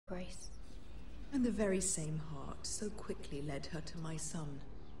Grace. And the very same heart so quickly led her to my son.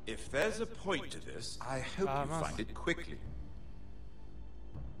 If there's a point to this, I hope you find it quickly.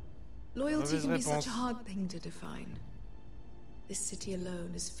 Loyalty can be such a hard thing to define. This city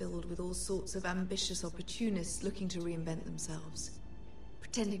alone is filled with all sorts of ambitious opportunists looking to reinvent themselves,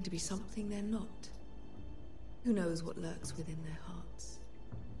 pretending to be something they're not. Who knows what lurks within their hearts?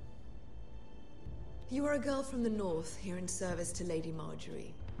 You are a girl from the north, here in service to Lady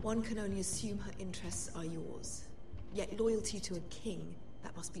Marjorie. One can only assume her interests are yours. Yet loyalty to a king,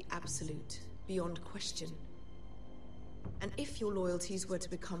 that must be absolute, beyond question. And if your loyalties were to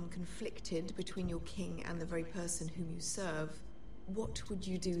become conflicted between your king and the very person whom you serve, what would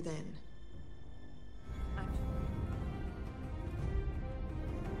you do then?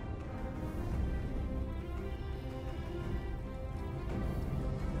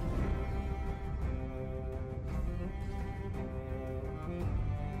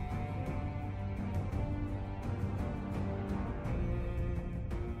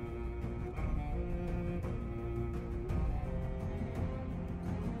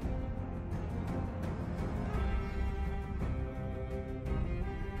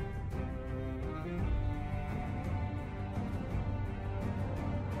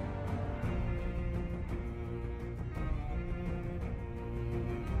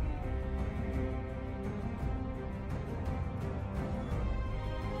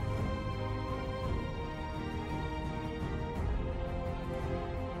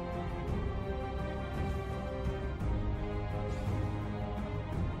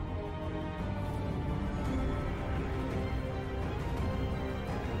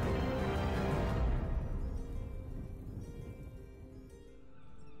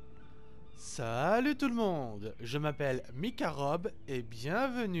 Salut tout le monde, je m'appelle Mika Rob et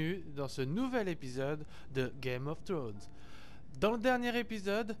bienvenue dans ce nouvel épisode de Game of Thrones. Dans le dernier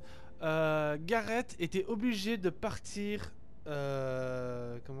épisode, Gareth était obligé de partir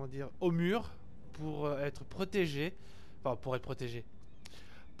au mur pour être protégé,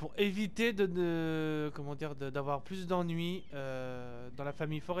 pour éviter d'avoir plus d'ennuis dans la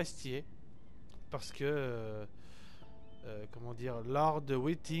famille Forestier, parce que Lord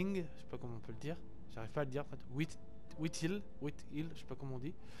Whiting, je sais pas comment on peut le dire, j'arrive pas à le dire en fait, Whithill, je sais pas comment on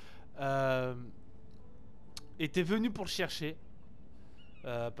dit, était venu pour le chercher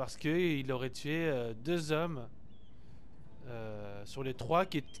parce qu'il aurait tué 2 hommes sur les 3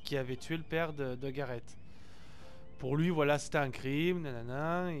 qui avaient tué le père de Gareth. Pour lui, voilà, c'était un crime,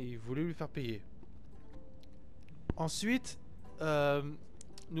 nanana, et il voulait lui faire payer. Ensuite,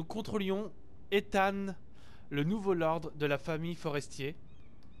 nous contrôlions Ethan, le nouveau lord de la famille Forestier,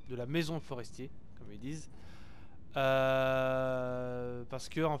 de la maison Forestier, comme ils disent, parce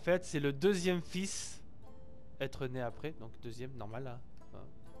que en fait c'est le 2e fils être né après, donc 2e normal, hein,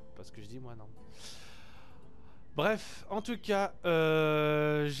 pas ce que je dis moi, non. Bref, en tout cas,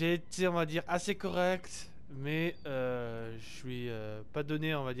 j'ai été, on va dire, assez correct, mais je lui pas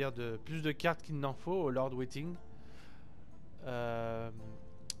donné, on va dire, de plus de cartes qu'il n'en faut au Lord Whiting.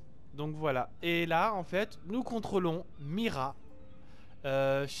 Donc voilà, et là en fait nous contrôlons Mira.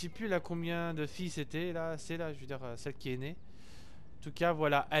 Je sais plus là combien de filles c'était, là c'est là, je veux dire celle qui est née. En tout cas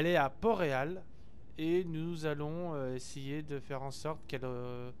voilà, elle est à Port-Réal et nous allons essayer de faire en sorte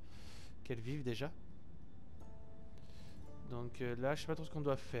qu'elle vive déjà. Donc là je sais pas trop ce qu'on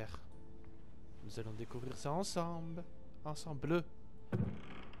doit faire. Nous allons découvrir ça ensemble. Ensemble.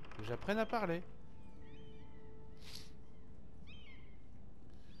 Que j'apprenne à parler.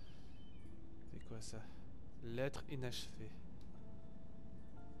 C'est quoi ça? Lettre inachevée.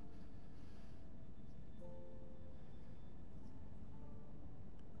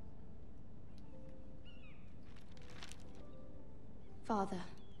 Father,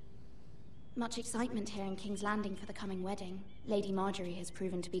 much excitement here in King's Landing for the coming wedding. Lady Marjorie has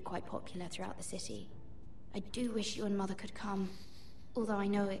proven to be quite popular throughout the city. I do wish you and Mother could come, although I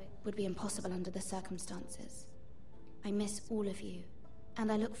know it would be impossible under the circumstances. I miss all of you, and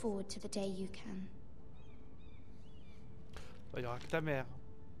I look forward to the day you can. Il y aura que ta mère.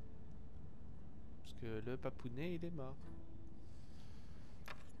 Parce que le papounet, il est mort.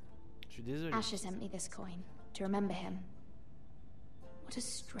 Je suis désolé. Asher sent me this coin to remember him. What a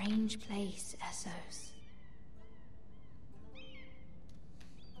strange place, Essos.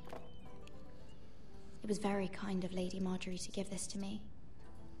 It was very kind of Lady Marjorie to give this to me.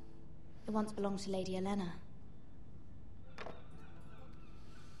 It once belonged to Lady Elena.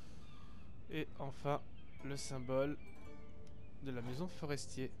 Et enfin, le symbole de la maison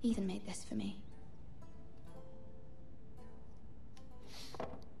Forestier. Ethan made this for me.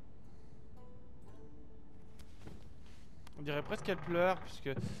 On dirait presque qu'elle pleure, puisque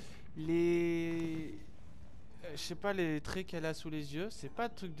les... je sais pas, les traits qu'elle a sous les yeux, c'est pas un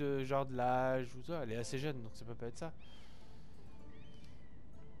truc de genre de l'âge ou ça. Elle est assez jeune, donc ça peut pas être ça.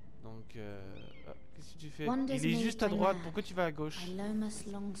 Donc, qu'est-ce que tu fais? Il est juste à droite, pourquoi tu vas à gauche?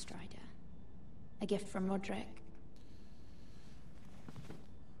 A gift from Roderick.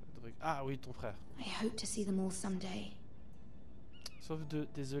 Ah oui, ton frère. I hope to see them all someday. Sauf deux,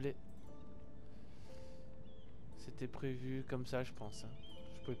 désolé. C'était prévu comme ça, je pense.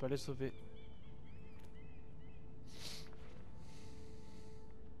 Je pouvais pas les sauver.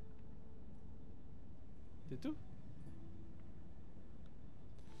 C'est tout?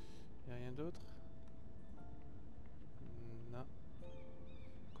 Y'a rien d'autre? Non.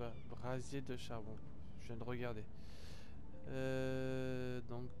 Quoi? Brasier de charbon. Je viens de regarder.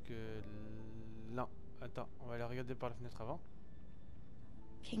 Non. Attends, on va aller regarder par la fenêtre avant.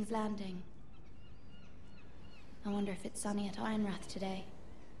 King's Landing. I wonder if it's sunny at Ironrath today.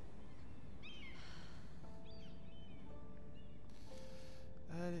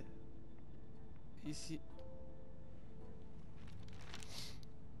 Allez. Ici.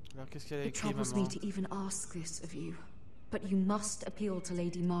 Alors qu'est-ce qu'elle a écrit, maman? It troubles me to even ask this of you, but you must appeal to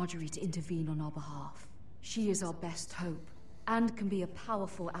Lady Marjorie to intervene on our behalf. She is our best hope, and can be a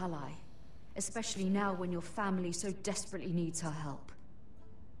powerful ally, especially now when your family so desperately needs her help.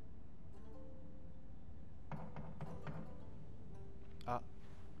 Ah,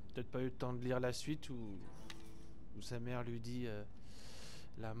 peut-être pas eu le temps de lire la suite où sa mère lui dit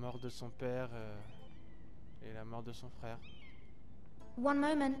la mort de son père et la mort de son frère. One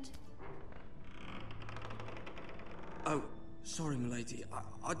moment. Oh, sorry, milady.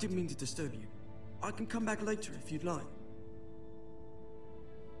 I didn't mean to disturb you. I can come back later if you'd like.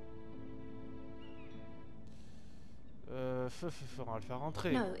 Faudra le faire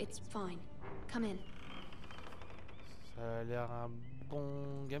rentrer. No, it's fine. Come in. Ça a l'air un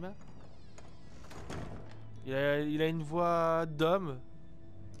bon gamin. Il a une voix d'homme.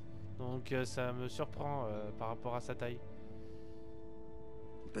 Donc ça me surprend par rapport à sa taille.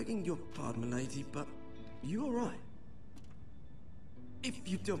 Begging your pardon, milady, but you all right? If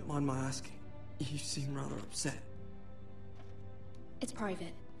you don't mind my asking, you seem rather upset. It's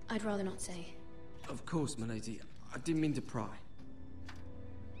private. I'd rather not say. Of course, milady. I didn't mean to pry.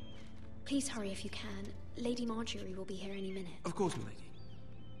 Please hurry if you can. Lady Marjorie will be here any minute. Of course, milady.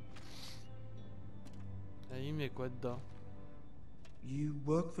 Ah, il met quoi dedans? You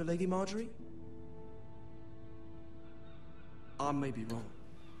work for Lady Marjorie? I may be wrong,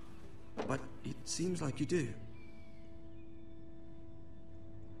 but it seems like you do.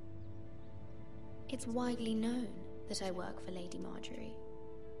 It's widely known that I work for Lady Marjorie.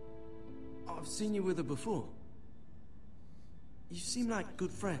 I've seen you with her before. You seem like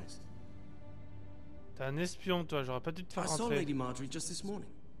good friends. T'es un espion, toi. J'aurais pas dû te faire I saw rentrer. Lady Marjorie just this morning,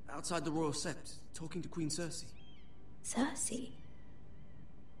 outside the Royal Sept, talking to Queen Cersei. Cersei?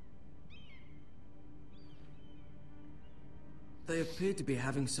 They appeared to be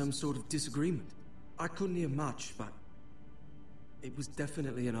having some sort of disagreement. I couldn't hear much, but it was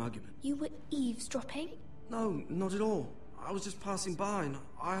definitely an argument. You were eavesdropping? No, not at all. I was just passing by and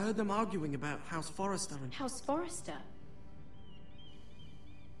I heard them arguing about House Forrester and... House Forrester?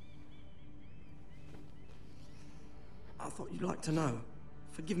 I thought you'd like to know.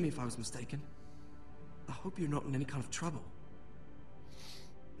 Forgive me if I was mistaken. I hope you're not in any kind of trouble.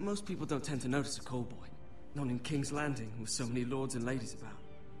 Most people don't tend to notice a call boy. Not in King's Landing, with so many lords and ladies about.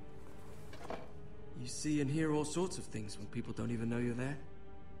 You see and hear all sorts of things when people don't even know you're there.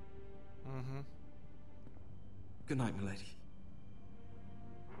 Mhm. Good night, milady.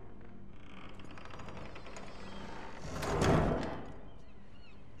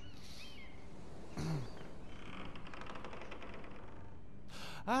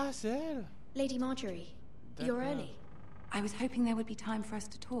 Ah, c'est elle. Lady Marjorie, you're early. I was hoping there would be time for us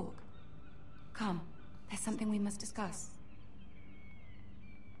to talk. Come, there's something we must discuss.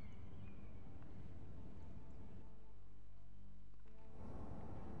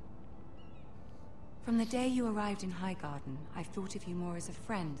 From the day you arrived in Highgarden, I've thought of you more as a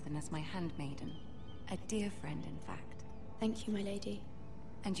friend than as my handmaiden. A dear friend, in fact. Thank you, my lady.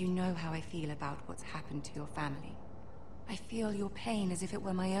 And you know how I feel about what's happened to your family. I feel your pain as if it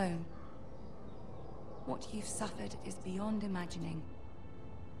were my own. What you've suffered is beyond imagining.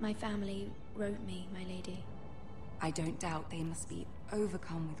 My family wrote me, my lady. I don't doubt they must be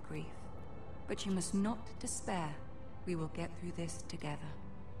overcome with grief. But you must not despair. We will get through this together.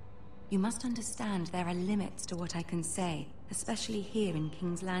 You must understand there are limits to what I can say, especially here in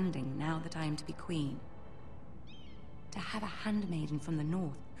King's Landing, now that I am to be queen. To have a handmaiden from the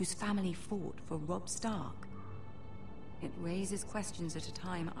north, whose family fought for Robb Stark. It raises questions at a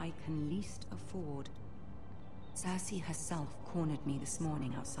time I can least afford. Cersei herself cornered me this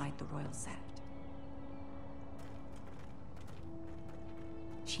morning outside the Royal Sept.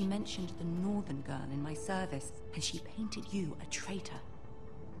 She mentioned the northern girl in my service, and she painted you a traitor.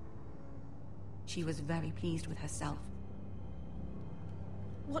 She was very pleased with herself.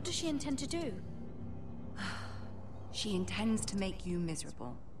 What does she intend to do? She intends to make you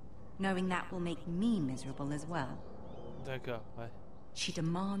miserable, knowing that will make me miserable as well. D'accord, ouais. She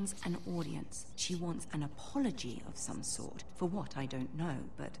demands an audience. She wants an apology of some sort. For what, I don't know,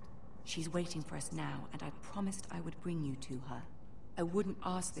 but she's waiting for us now, and I promised I would bring you to her. I wouldn't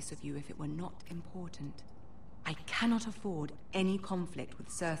ask this of you if it were not important. I cannot afford any conflict with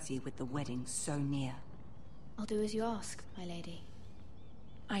Cersei with the wedding so near. I'll do as you ask, my lady.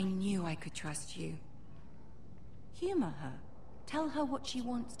 I knew I could trust you. Humor her. Tell her what she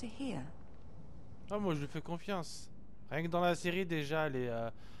wants to hear. Ah, moi je lui fais confiance. Rien que dans la série déjà elle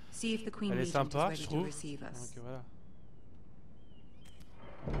est See if the Queen elle est Regent is sympa, ready je to trouve. receive us. Donc voilà.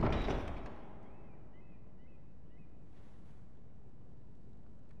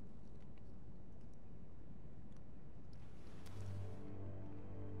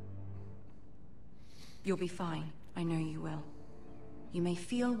 You'll be fine. I know you will. You may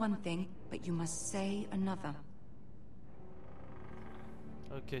feel one thing, but you must say another.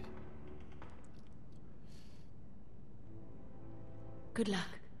 Ok. Good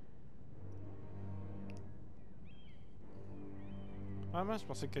luck. Ah mince, je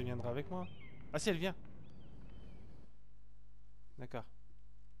pensais qu'elle viendrait avec moi. Ah si, elle vient. D'accord.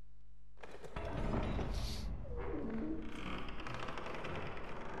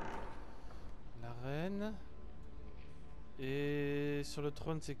 La reine. Et sur le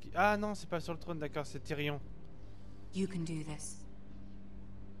trône, c'est qui? Ah non, c'est pas sur le trône, d'accord, c'est Tyrion. You can do this.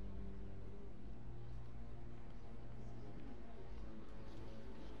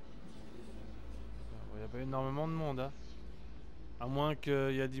 Il n'y a pas énormément de monde, hein. À moins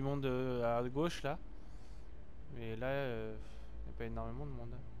qu'il y a du monde à gauche, là. Mais là, il n'y a pas énormément de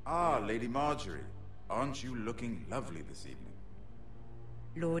monde. Ah, Lady Marjorie. Aren't you looking lovely this evening?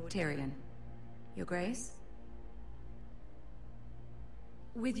 Lord Tyrion. Your Grace?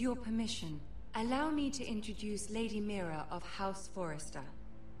 With your permission, allow me to introduce Lady Mira of House Forrester.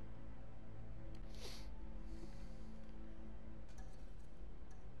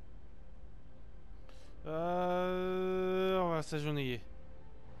 On va s'agenouiller.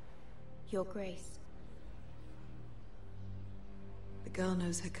 Your Grace. The girl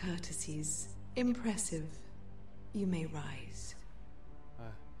knows her courtesies. Impressive. You may rise. Ouais,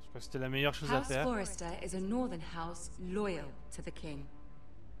 je crois que c'était la meilleure chose à House faire. Forrester is a northern house loyal to the king.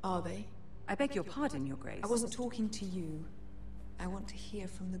 Are they? I beg your pardon, Your Grace. I wasn't talking to you. I want to hear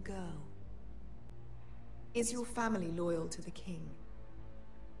from the girl. Is your family loyal to the king?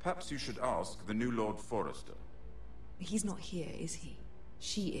 Perhaps you should ask the new Lord Forrester. He's not here, is he?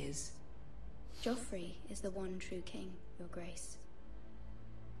 She is. Joffrey is the one true king, Your Grace.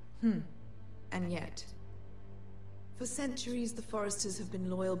 And yet, for centuries the Forresters have been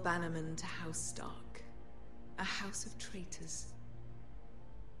loyal bannermen to House Stark. A house of traitors.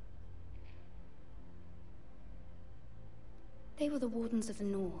 They were the Wardens of the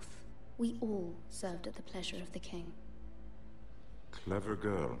North. We all served at the pleasure of the king. Clever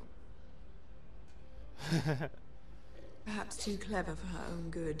girl. Perhaps too clever for her own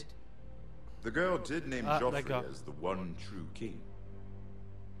good. The girl did name Ah, Joffrey d'accord. as the one true king.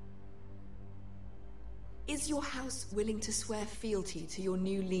 Is your house willing to swear fealty to your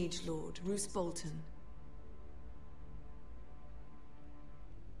new liege lord, Roose Bolton?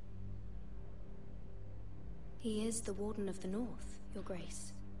 He is the Warden of the North, Your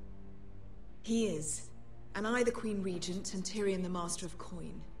Grace. He is. And I the Queen Regent and Tyrion the Master of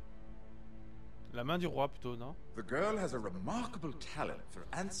Coin. La main du roi, plutôt, non? The girl has a remarkable talent for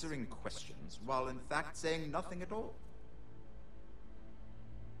answering questions while in fact saying nothing at all.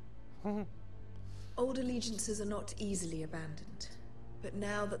 Old allegiances are not easily abandoned. But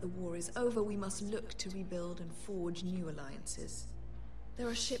now that the war is over, we must look to rebuild and forge new alliances. There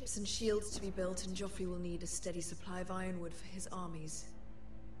are ships and shields to be built, and Joffrey will need a steady supply of ironwood for his armies.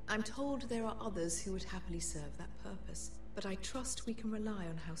 I'm told there are others who would happily serve that purpose, but I trust we can rely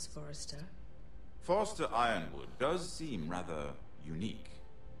on House Forrester. Forster Ironwood does seem rather unique.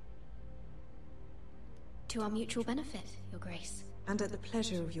 To our mutual benefit, Your Grace. And at the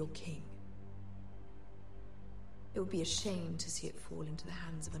pleasure of your king. It would be a shame to see it fall into the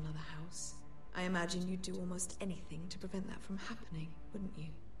hands of another house. I imagine you'd do almost anything to prevent that from happening, wouldn't you?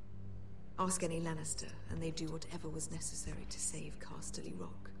 Ask any Lannister, and they'd do whatever was necessary to save Casterly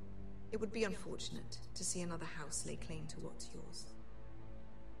Rock. It would be unfortunate to see another house lay claim to what's yours.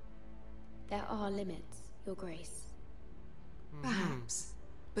 There are limits, Your Grace. Perhaps,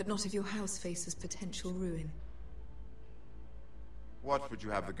 but not if your house faces potential ruin. What would you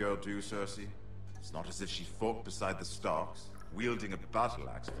have the girl do, Cersei? It's not as if she fought beside the Starks, wielding a battle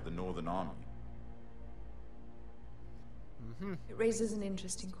axe for the Northern Army. It raises an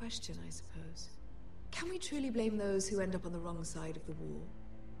interesting question, I suppose. Can we truly blame those who end up on the wrong side of the war?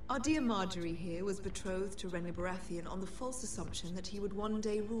 Our dear Marjorie here was betrothed to Renly Baratheon on the false assumption that he would one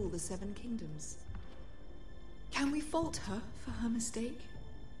day rule the Seven Kingdoms. Can we fault her for her mistake?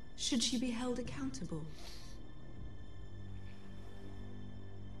 Should she be held accountable?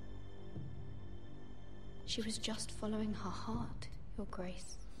 She was just following her heart, Your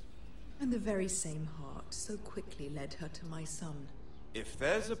Grace. And the very same heart so quickly led her to my son. If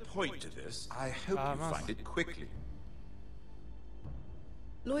there's a point to this, I hope you find it quickly.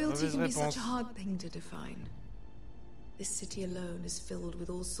 Loyalty can be such a hard thing to define. This city alone is filled with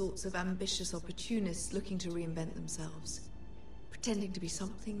all sorts of ambitious opportunists looking to reinvent themselves, pretending to be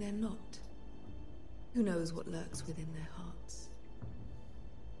something they're not. Who knows what lurks within their hearts?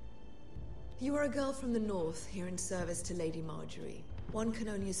 You are a girl from the north here in service to Lady Marjorie. One can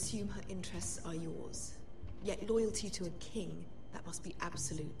only assume her interests are yours. Yet loyalty to a king, that must be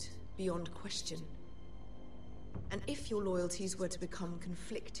absolute, beyond question. And if your loyalties were to become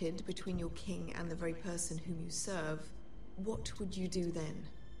conflicted between your king and the very person whom you serve, what would you do then?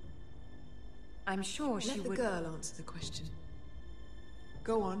 I'm sure she would... Let the girl answer the question.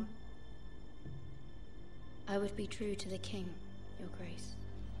 Go on. I would be true to the king, Your Grace.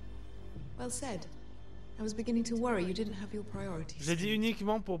 Well said. I was beginning to worry you didn't have your priorities. J'ai dit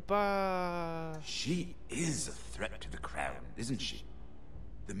uniquement pour pas... She is a threat to the crown, isn't she?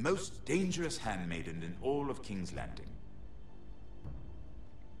 The most dangerous handmaiden in all of King's Landing.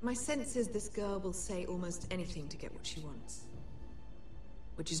 My sense is this girl will say almost anything to get what she wants.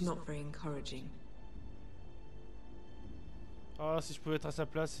 Which is not very encouraging. Oh, si je pouvais être à sa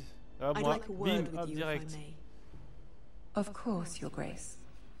place. Ah, I'd moi, like a word bim, with hop, you direct. if I may. Of course, Your Grace.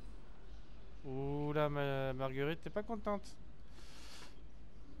 Ouh là, Marguerite, t'es pas contente?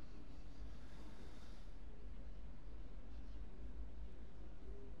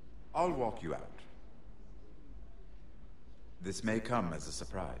 I'll walk you out. This may come as a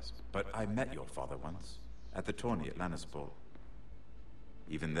surprise, but I met your father once, at the tourney at Lannisport.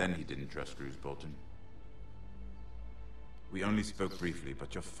 Even then he didn't trust Roose Bolton. We only spoke briefly,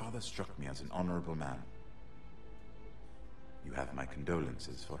 but your father struck me as an honorable man. You have my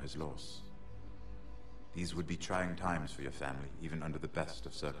condolences for his loss. These would be trying times for your family, even under the best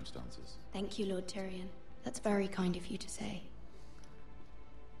of circumstances. Thank you, Lord Tyrion. That's very kind of you to say.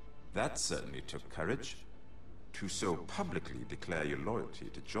 That certainly took courage. To so publicly declare your loyalty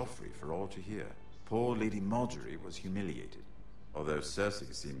to Joffrey for all to hear. Poor Lady Marjorie was humiliated, although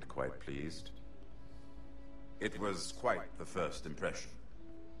Cersei seemed quite pleased. It was quite the first impression.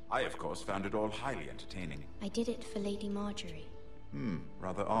 I, of course, found it all highly entertaining. I did it for Lady Marjorie.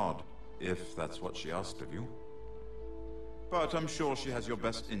 Rather odd, if that's what she asked of you. But I'm sure she has your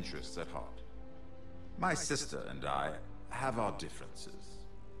best interests at heart. My sister and I have our differences.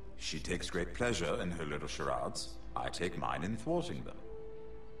 She takes great pleasure in her little charades. I take mine in thwarting them.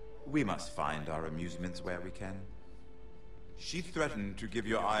 We must find our amusements where we can. She threatened to give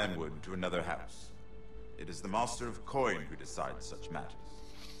your ironwood to another house. It is the Master of Coin who decides such matters.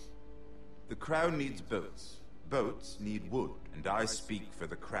 The Crown needs boats. Boats need wood, and I speak for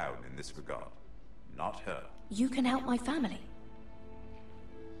the Crown in this regard. Not her. You can help my family.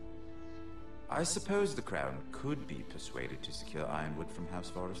 I suppose the Crown could be persuaded to secure ironwood from House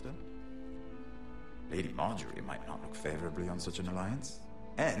Forrester. Lady Marjorie might not look favorably on such an alliance,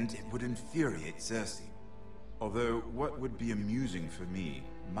 and it would infuriate Cersei. Although what would be amusing for me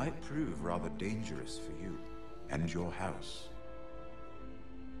might prove rather dangerous for you and your house.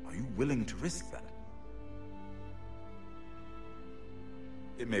 Are you willing to risk that?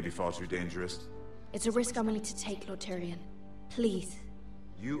 It may be far too dangerous. It's a risk I'm willing to take, Lord Tyrion. Please.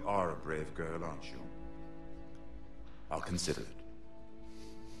 You are a brave girl, aren't you? I'll consider it.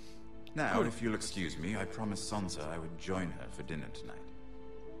 Now, if you'll excuse me, I promised Sansa I would join her for dinner tonight.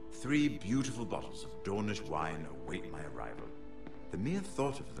 3 beautiful bottles of Dornish wine await my arrival. The mere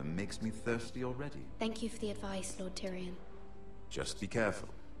thought of them makes me thirsty already. Thank you for the advice, Lord Tyrion. Just be careful.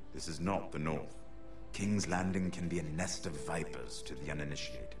 This is not the North. King's Landing can be a nest of vipers to the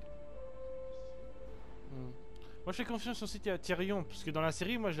uninitiated. Moi je fais confiance aussi à Tyrion, parce que dans la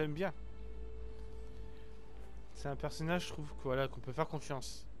série, moi je l'aime bien. C'est un personnage, je trouve, voilà, qu'on peut faire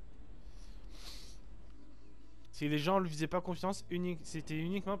confiance. Si les gens lui faisaient pas confiance, c'était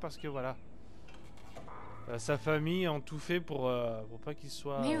uniquement parce que voilà, sa famille ont tout fait pour pas qu'il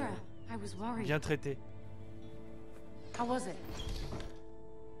soit Mira, I was worried. bien traité. How was it?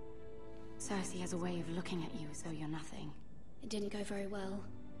 Cersei has a way of looking at you as though you're nothing. It didn't go very well.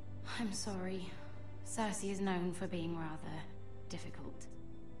 I'm sorry. Cersei is known for being rather difficult.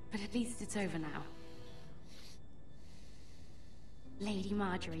 But at least it's over now. Lady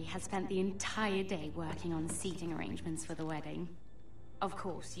Marjorie has spent the entire day working on seating arrangements for the wedding. Of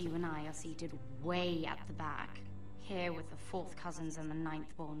course, you and I are seated way at the back, here with the 4th cousins and the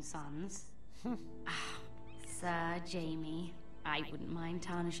 9th-born sons. Sir Jaime, I wouldn't mind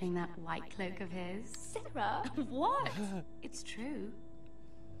tarnishing that white cloak of his. Sarah! What? It's true.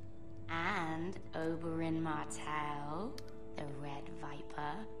 And Oberyn Martell, the Red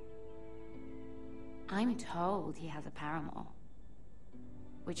Viper. I'm told he has a paramour,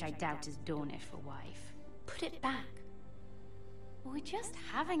 which I doubt is Dornish for wife. Put it back. We're just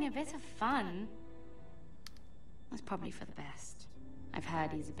having a bit of fun. That's probably for the best. I've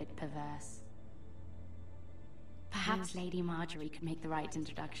heard he's a bit perverse. Perhaps Lady Marjorie could make the right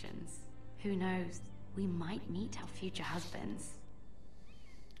introductions. Who knows? We might meet our future husbands.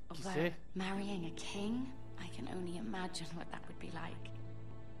 Although, marrying a king, I can only imagine what that would be like.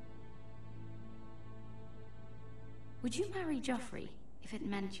 Would you marry Joffrey if it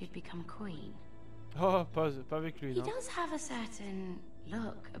meant you'd become queen? Oh, pas avec lui, He non. does have a certain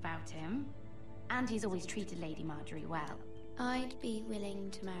look about him, and he's always treated Lady Marjorie well. I'd be willing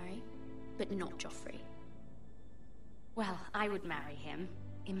to marry, but not Joffrey. Well, I would marry him.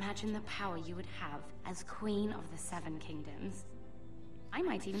 Imagine the power you would have as Queen of the Seven Kingdoms. I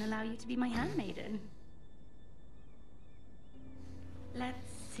might even allow you to be my handmaiden.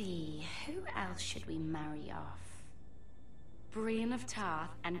 Let's see, who else should we marry off? Brienne of Tarth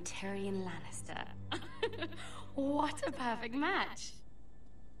and Tyrion Lannister. What a perfect match!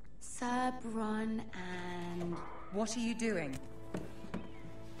 Sir Bronn and... What are you doing?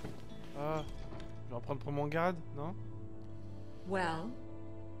 Ah, je vais en prendre pour mon garde, non? Well?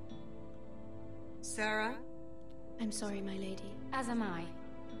 Sarah? I'm sorry, my lady. As am I.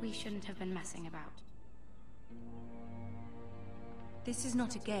 We shouldn't have been messing about. This is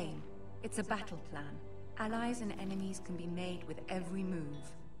not a game. It's a battle plan. Allies and enemies can be made with every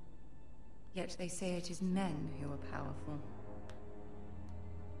move. Yet they say it is men who are powerful.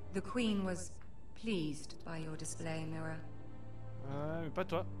 The Queen was pleased by your display, Mira. Mais pas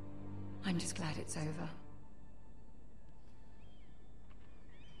toi. I'm just glad it's over.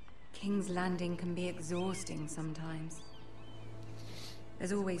 King's Landing can be exhausting sometimes.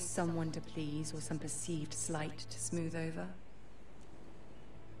 There's always someone to please or some perceived slight to smooth over.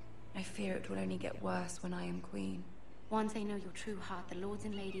 I fear it will only get worse when I am queen. Once they know your true heart, the lords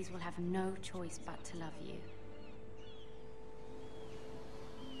and ladies will have no choice but to love you.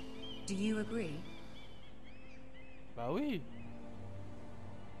 Do you agree? Bah oui.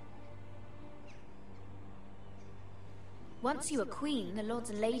 Once you are queen, the lords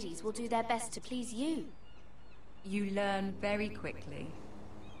and ladies will do their best to please you. You learn very quickly.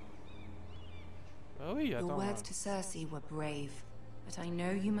 Bah oui, Your attends. words to Cersei were brave, but I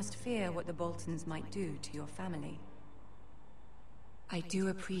know you must fear what the Boltons might do to your family. I do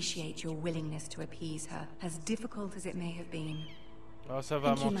appreciate your willingness to appease her, as difficult as it may have been. Oh, ça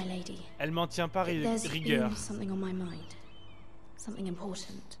va, Thank you, my lady. Elle m'en tient pas There's rigueur. been something on my mind. Something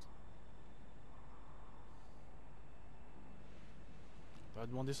important. On va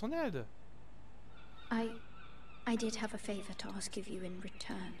demander son aide. I did have a favor to ask of you in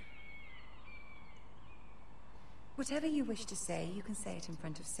return. Whatever you wish to say, you can say it in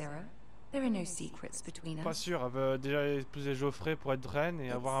front of Sarah. There are no secrets between Pas us. sûr, elle veut déjà épouser Geoffrey pour être reine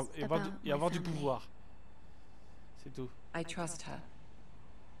et avoir, about du my family. pouvoir. C'est tout. I trust her.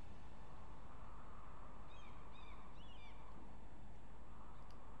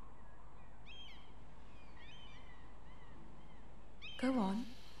 Go on.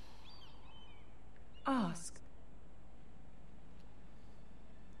 Ask.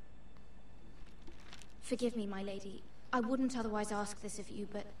 Forgive me, my lady. I wouldn't otherwise ask this of you,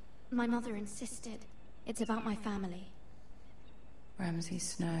 but my mother insisted. It's about my family. Ramsay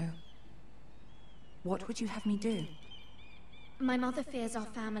Snow. What would you have me do? My mother fears our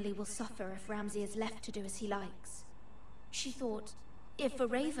family will suffer if Ramsay is left to do as he likes. She thought, if a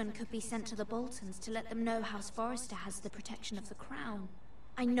raven could be sent to the Boltons to let them know House Forrester has the protection of the crown.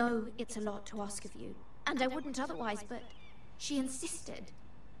 I know it's a lot to ask of you, and I wouldn't otherwise, but she insisted.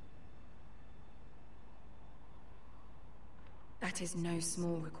 That is no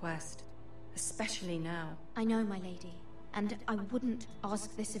small request, especially now. I know, my lady, and I wouldn't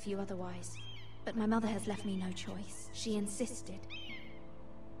ask this of you otherwise. but my mother has left me no choice. She insisted.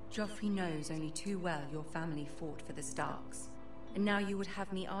 Joffrey knows only too well your family fought for the Starks, and now you would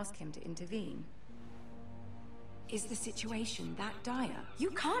have me ask him to intervene. Is the situation that dire? You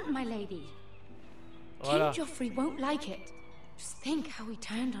can't, my lady. Voilà. King Joffrey won't like it. Just think how he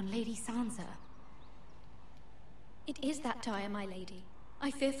turned on Lady Sansa. It is that dire, my lady.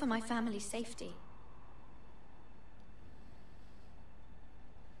 I fear for my family's safety.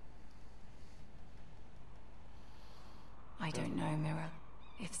 I don't know, Mira.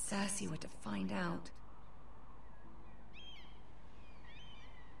 If Cersei were to find out...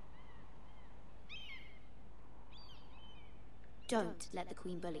 Don't let the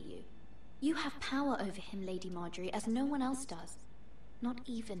Queen bully you. You have power over him, Lady Marjorie, as no one else does. Not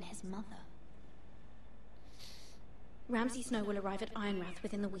even his mother. Ramsay Snow will arrive at Ironrath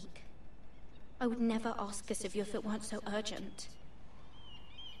within the week. I would never ask this of you if it weren't so urgent.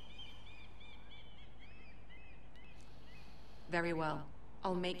 Very well.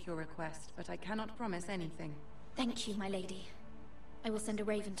 I'll make your request, but I cannot promise anything. Thank you, my lady. I will send a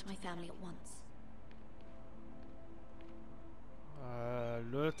raven to my family at once.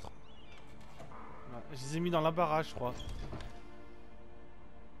 L'autre... Ouais, je les ai mis dans l'embarras, je crois.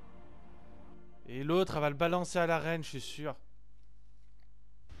 Et l'autre, elle va le balancer à la reine, je suis sûr.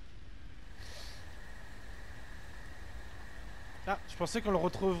 Ah, je pensais qu'on le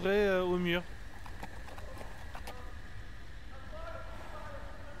retrouverait au mur.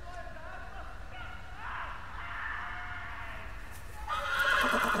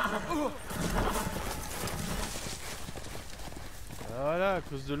 Voilà, à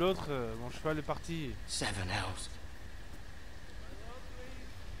cause de l'autre, mon cheval est parti. Seven Hells.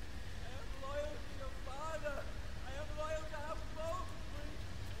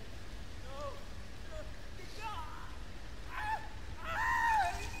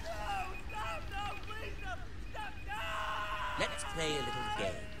 Let's play a little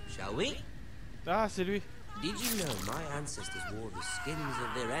game, shall we? Ah, c'est lui. Did you know my ancestors wore the skins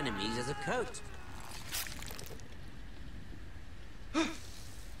of their enemies as a coat?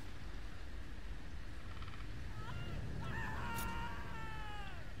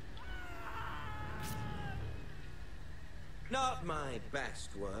 Not my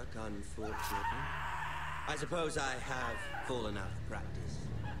best work, unfortunately. I suppose I have fallen out of practice.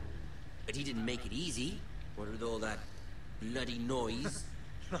 But he didn't make it easy, what with all that bloody noise.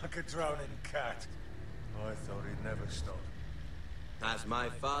 Like a drowning cat. I thought he'd never stop. As my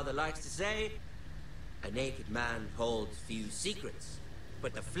father likes to say, a naked man holds few secrets.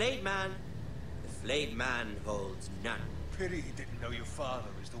 But the flayed man holds none. Pity he didn't know your father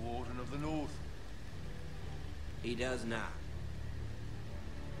is the Warden of the North. He does now.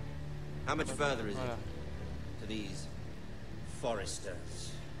 How much further is it to these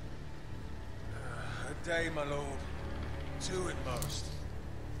foresters? A day, my lord. 2 at most.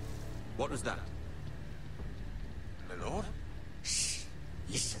 What was that? My lord? Shh!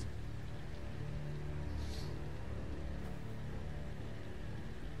 Listen.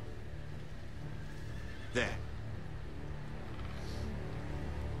 There.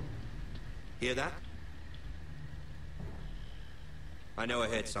 Hear that? I know I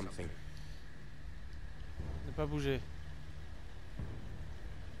heard something. Ne pas bouger.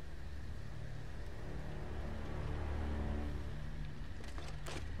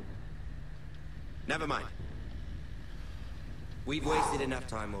 Never mind. We've wasted enough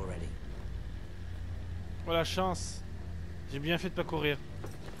time already. Oh la chance. J'ai bien fait de pas courir.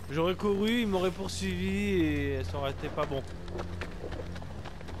 J'aurais couru, il m'aurait poursuivi et ça aurait été pas bon.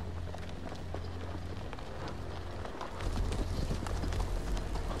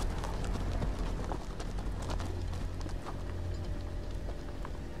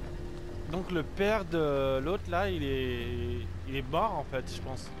 Donc le père de l'autre là, il est mort en fait, je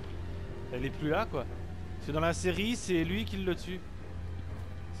pense. Elle est plus là quoi. Parce que dans la série, c'est lui qui le tue.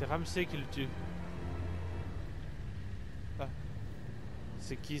 C'est Ramsay qui le tue. Ah.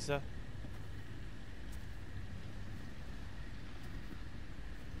 C'est qui ça?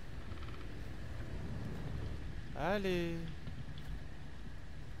 Allez.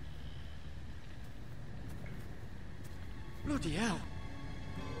 Bloody hell.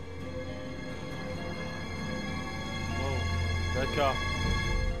 Oh, d'accord.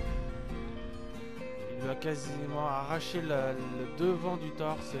 Il lui a quasiment arraché le devant du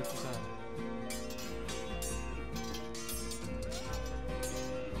torse et tout ça.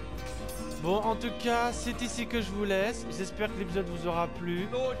 Bon, en tout cas, c'est ici que je vous laisse. J'espère que l'épisode vous aura plu.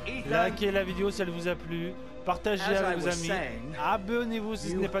 Likez la vidéo si elle vous a plu. partagez avec vos amis, abonnez-vous si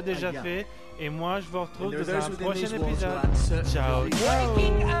ce n'est pas déjà fait, et moi je vous retrouve dans un prochain épisode. Ciao, ciao.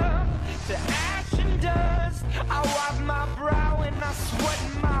 I wipe my brow and I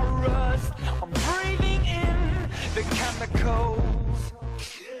sweat my rust. I'm breathing in the chemicals.